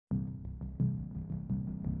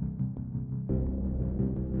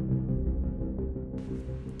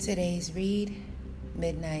Today's read,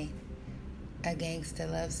 Midnight, a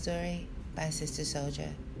Gangsta Love Story by Sister Soldier.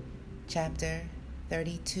 Chapter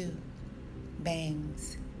 32,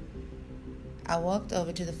 Bangs. I walked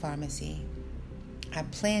over to the pharmacy. I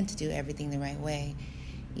planned to do everything the right way,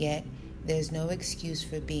 yet there's no excuse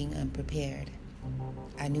for being unprepared.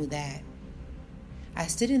 I knew that. I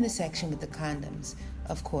stood in the section with the condoms.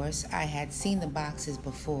 Of course, I had seen the boxes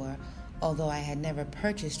before, although I had never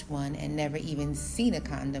purchased one and never even seen a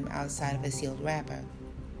condom outside of a sealed wrapper.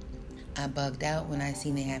 I bugged out when I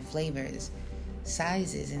seen they had flavors,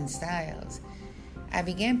 sizes, and styles. I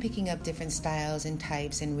began picking up different styles and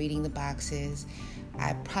types and reading the boxes.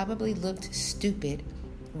 I probably looked stupid,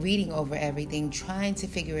 reading over everything, trying to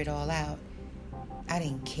figure it all out. I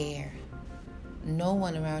didn't care. No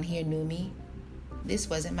one around here knew me. This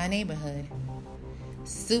wasn't my neighborhood.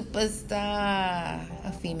 "Superstar,"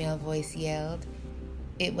 a female voice yelled.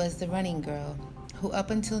 It was the running girl, who up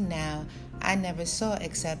until now I never saw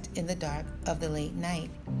except in the dark of the late night.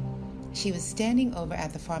 She was standing over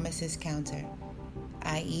at the pharmacist's counter.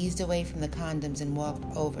 I eased away from the condoms and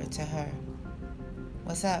walked over to her.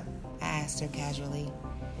 "What's up?" I asked her casually.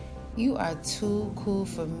 "You are too cool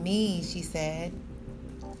for me," she said.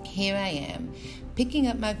 "Here I am, picking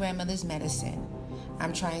up my grandmother's medicine.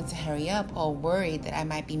 I'm trying to hurry up, all worried that I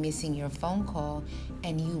might be missing your phone call,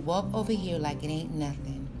 and you walk over here like it ain't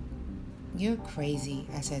nothing." "You're crazy,"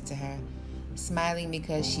 I said to her, smiling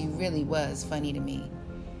because she really was funny to me.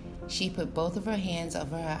 She put both of her hands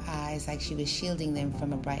over her eyes like she was shielding them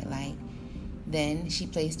from a bright light. Then she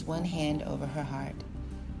placed one hand over her heart.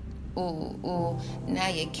 Ooh, now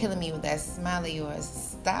you're killing me with that smile of yours.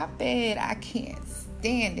 Stop it, I can't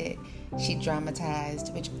stand it," she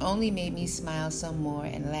dramatized, which only made me smile some more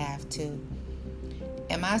and laugh too.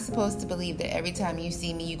 "Am I supposed to believe that every time you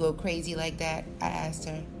see me you go crazy like that?" I asked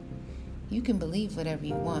her. "You can believe whatever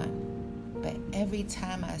you want, but every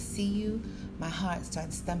time I see you, my heart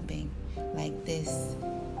starts thumping like this."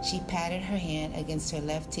 She patted her hand against her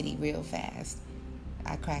left titty real fast.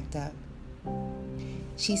 I cracked up.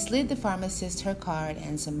 She slid the pharmacist her card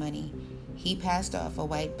and some money. He passed off a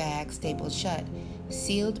white bag stapled shut,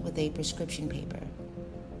 sealed with a prescription paper.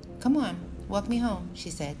 "Come on, walk me home," she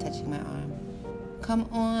said, touching my arm. "Come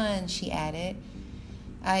on," she added.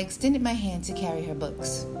 I extended my hand to carry her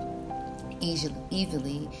books.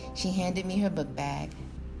 Easily, she handed me her book bag.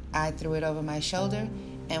 I threw it over my shoulder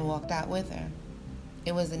and walked out with her.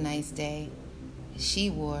 It was a nice day. She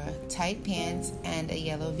wore tight pants and a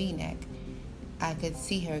yellow V-neck. I could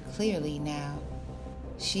see her clearly now.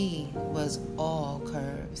 She was all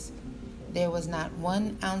curves. There was not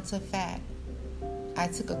 1 ounce of fat. I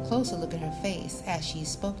took a closer look at her face as she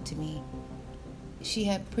spoke to me. She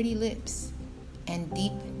had pretty lips and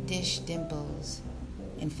deep dish dimples.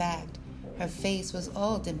 In fact, her face was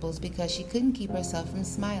all dimples because she couldn't keep herself from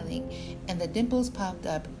smiling, and the dimples popped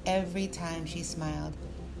up every time she smiled.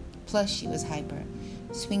 Plus, she was hyper,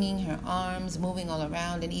 swinging her arms, moving all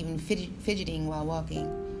around, and even fidgeting while walking.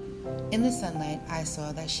 In the sunlight, I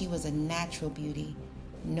saw that she was a natural beauty.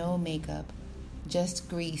 No makeup, just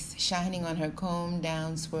grease shining on her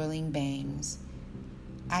combed-down, swirling bangs.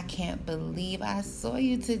 "I can't believe I saw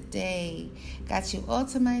you today. Got you all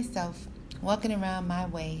to myself, walking around my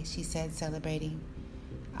way," she said, celebrating.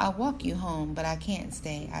 "I'll walk you home, but I can't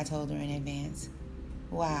stay," I told her in advance.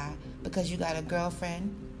 "Why? Because you got a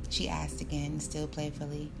girlfriend?" she asked again, still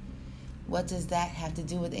playfully. "What does that have to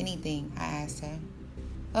do with anything?" I asked her.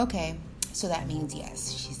 "Okay, so that means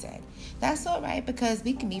yes," she said. "That's all right, because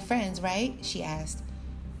we can be friends, right?" she asked.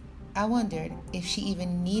 I wondered if she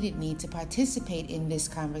even needed me to participate in this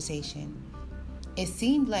conversation. It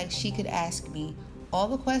seemed like she could ask me all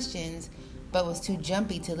the questions, but was too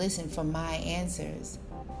jumpy to listen for my answers.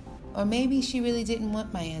 Or maybe she really didn't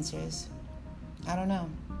want my answers. I don't know.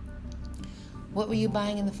 "What were you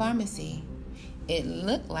buying in the pharmacy? It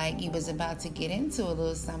looked like you was about to get into a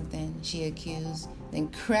little something," she accused, then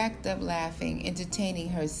cracked up laughing, entertaining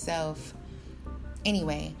herself.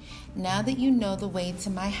 "Anyway, now that you know the way to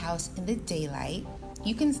my house in the daylight,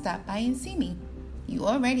 you can stop by and see me. You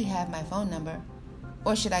already have my phone number.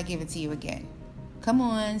 Or should I give it to you again? Come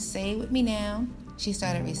on, say it with me now." She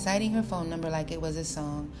started reciting her phone number like it was a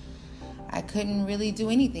song. I couldn't really do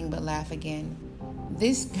anything but laugh again.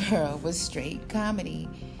 This girl was straight comedy.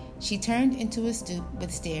 She turned into a stoop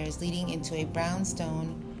with stairs leading into a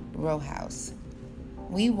brownstone row house.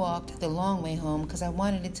 "We walked the long way home because I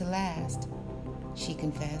wanted it to last," she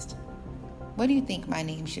confessed. "What do you think my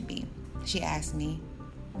name should be?" she asked me.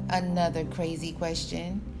 Another crazy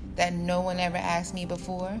question that no one ever asked me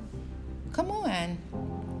before. Come on,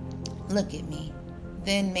 look at me,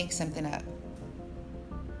 then make something up.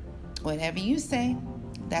 Whatever you say,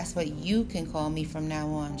 that's what you can call me from now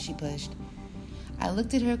on, she pushed. I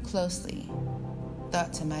looked at her closely,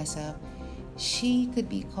 thought to myself, she could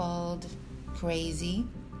be called crazy,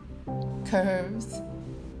 curves,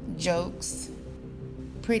 jokes,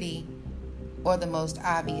 pretty, or the most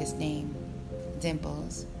obvious name,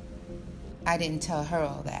 Dimples. I didn't tell her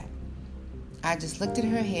all that. I just looked at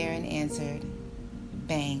her hair and answered,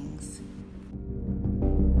 bangs.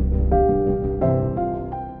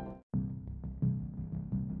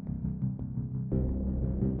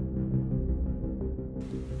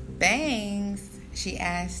 Bangs? She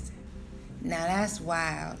asked. Now that's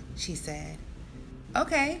wild, she said.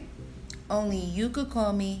 Okay, only you could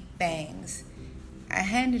call me Bangs. I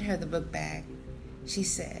handed her the book bag. She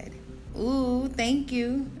said, ooh, thank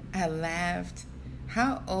you. I laughed.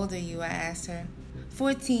 How old are you? I asked her.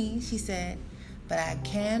 14, she said. But I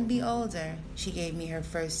can be older. She gave me her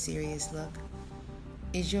first serious look.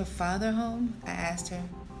 Is your father home? I asked her.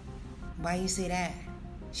 Why you say that?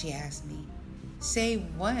 She asked me. Say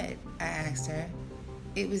what? I asked her.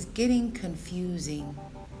 It was getting confusing.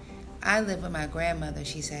 I live with my grandmother,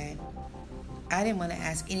 she said. I didn't want to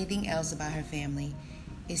ask anything else about her family.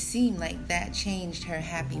 It seemed like that changed her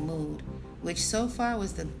happy mood, which so far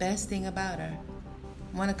was the best thing about her.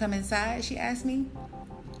 Want to come inside? She asked me.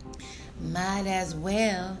 Might as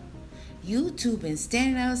well. You two been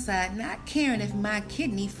standing outside not caring if my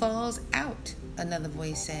kidney falls out, another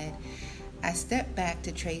voice said. I stepped back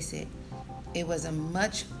to trace it. It was a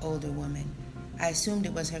much older woman. I assumed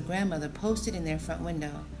it was her grandmother posted in their front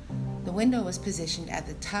window. The window was positioned at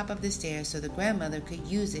the top of the stairs so the grandmother could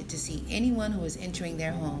use it to see anyone who was entering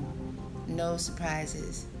their home. No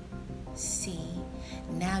surprises. See,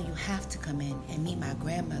 now you have to come in and meet my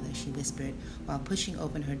grandmother, she whispered while pushing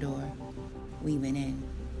open her door. We went in.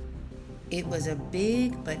 It was a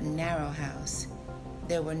big but narrow house.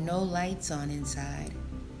 There were no lights on inside.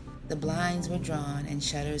 The blinds were drawn and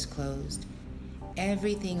shutters closed.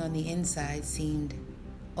 Everything on the inside seemed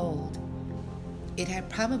old. It had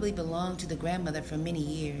probably belonged to the grandmother for many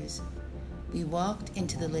years. We walked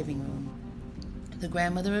into the living room. The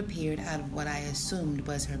grandmother appeared out of what I assumed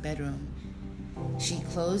was her bedroom. She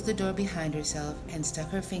closed the door behind herself and stuck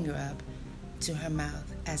her finger up to her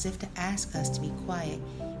mouth as if to ask us to be quiet,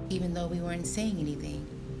 even though we weren't saying anything.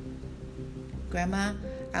 Grandma,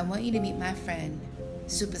 I want you to meet my friend,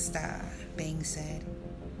 Superstar, Bangs said.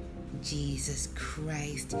 Jesus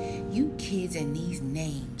Christ, you kids and these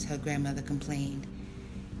names, her grandmother complained.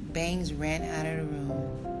 Bangs ran out of the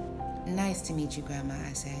room. Nice to meet you, Grandma,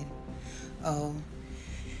 I said. Oh,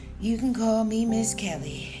 you can call me Miss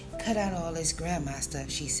Kelly. Cut out all this grandma stuff,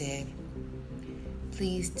 she said.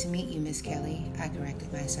 Pleased to meet you, Miss Kelly, I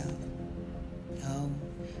corrected myself. Oh,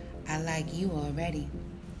 I like you already.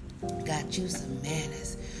 Got you some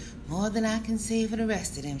manners. More than I can say for the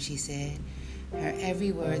rest of them, she said. Her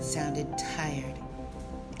every word sounded tired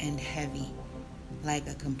and heavy, like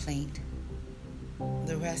a complaint.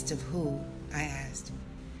 The rest of who? I asked.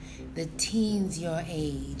 The teens your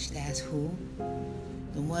age, that's who.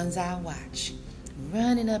 The ones I watch,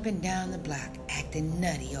 running up and down the block, acting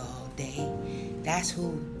nutty all day. That's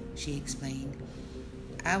who, she explained.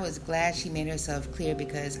 I was glad she made herself clear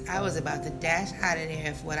because I was about to dash out of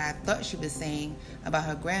there if what I thought she was saying about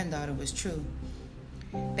her granddaughter was true.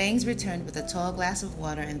 Bangs returned with a tall glass of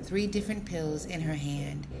water and 3 different pills in her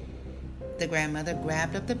hand. The grandmother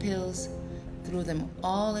grabbed up the pills, threw them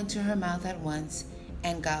all into her mouth at once,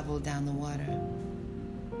 and gobbled down the water.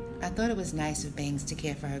 I thought it was nice of Bangs to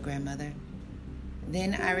care for her grandmother.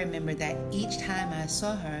 Then I remembered that each time I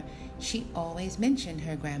saw her, she always mentioned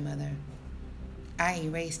her grandmother. I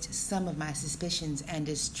erased some of my suspicions and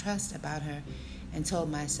distrust about her and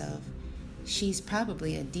told myself, she's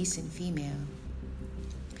probably a decent female.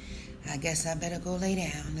 I guess I better go lay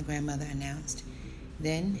down, the grandmother announced.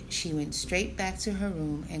 Then she went straight back to her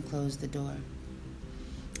room and closed the door.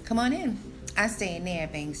 Come on in. I stay in there,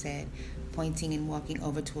 Bangs said, pointing and walking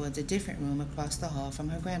over towards a different room across the hall from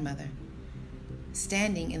her grandmother.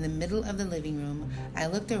 Standing in the middle of the living room, I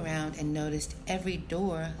looked around and noticed every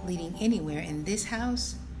door leading anywhere in this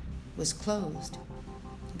house was closed.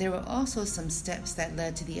 There were also some steps that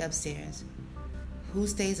led to the upstairs. Who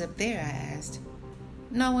stays up there? I asked.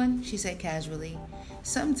 No one, she said casually.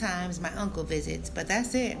 Sometimes my uncle visits, but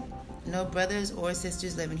that's it. No brothers or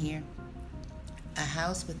sisters living here. A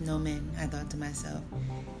house with no men, I thought to myself.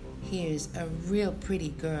 Here's a real pretty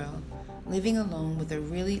girl living alone with a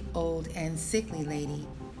really old and sickly lady.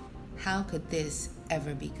 How could this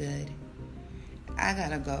ever be good? I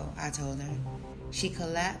gotta go, I told her. She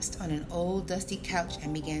collapsed on an old dusty couch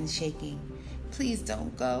and began shaking. Please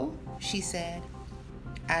don't go, she said.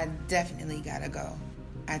 I definitely gotta go.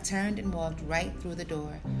 I turned and walked right through the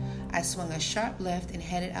door. I swung a sharp left and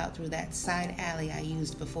headed out through that side alley I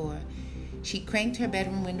used before. She cranked her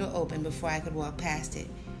bedroom window open before I could walk past it.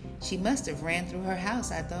 She must have ran through her house,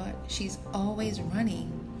 I thought. She's always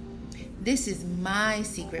running. This is my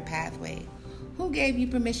secret pathway. Who gave you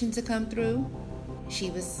permission to come through? She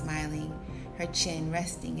was smiling, her chin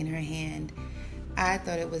resting in her hand. I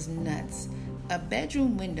thought it was nuts. A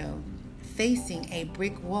bedroom window facing a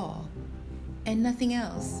brick wall and nothing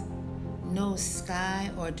else. No sky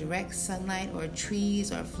or direct sunlight or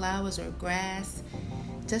trees or flowers or grass.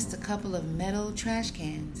 Just a couple of metal trash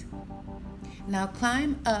cans. Now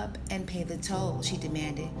climb up and pay the toll, she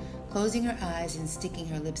demanded, closing her eyes and sticking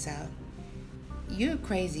her lips out. You're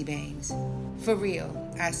crazy, Bangs. For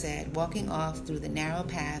real, I said, walking off through the narrow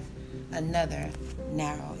path, another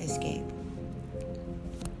narrow escape.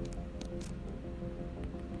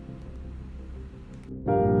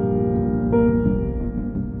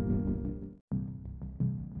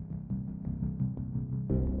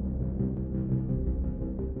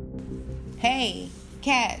 Hey,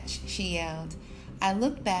 catch, she yelled. I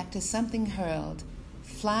looked back to something hurled,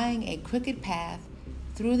 flying a crooked path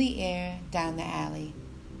through the air down the alley.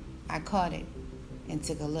 I caught it and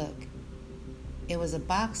took a look. It was a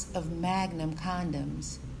box of Magnum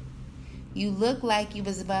condoms. You look like you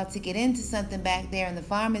was about to get into something back there in the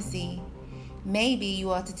pharmacy. Maybe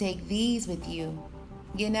you ought to take these with you.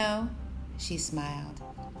 You know, she smiled,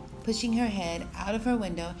 pushing her head out of her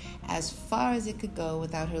window as far as it could go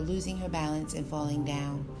without her losing her balance and falling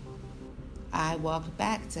down. I walked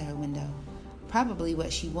back to her window, probably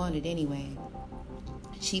what she wanted anyway.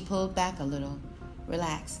 She pulled back a little,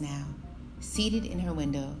 relaxed now, seated in her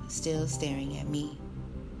window, still staring at me.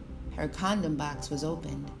 Her condom box was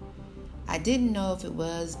opened. I didn't know if it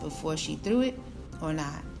was before she threw it or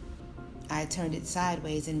not. I turned it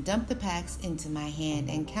sideways and dumped the packs into my hand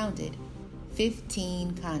and counted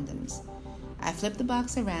 15 condoms. I flipped the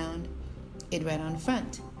box around. It read on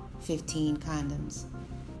front, 15 condoms.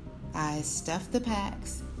 I stuffed the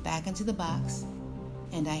packs back into the box,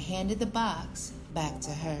 and I handed the box back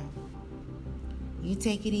to her. You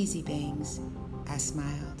take it easy, Bangs, I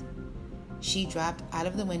smiled. She dropped out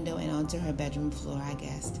of the window and onto her bedroom floor, I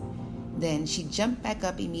guessed. Then she jumped back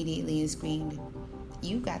up immediately and screamed,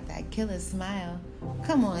 You got that killer smile.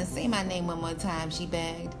 Come on, say my name one more time, she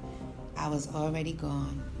begged. I was already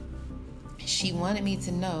gone. She wanted me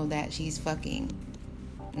to know that she's fucking.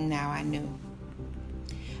 Now I knew.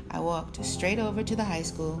 I walked straight over to the high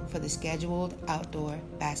school for the scheduled outdoor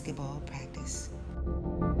basketball practice.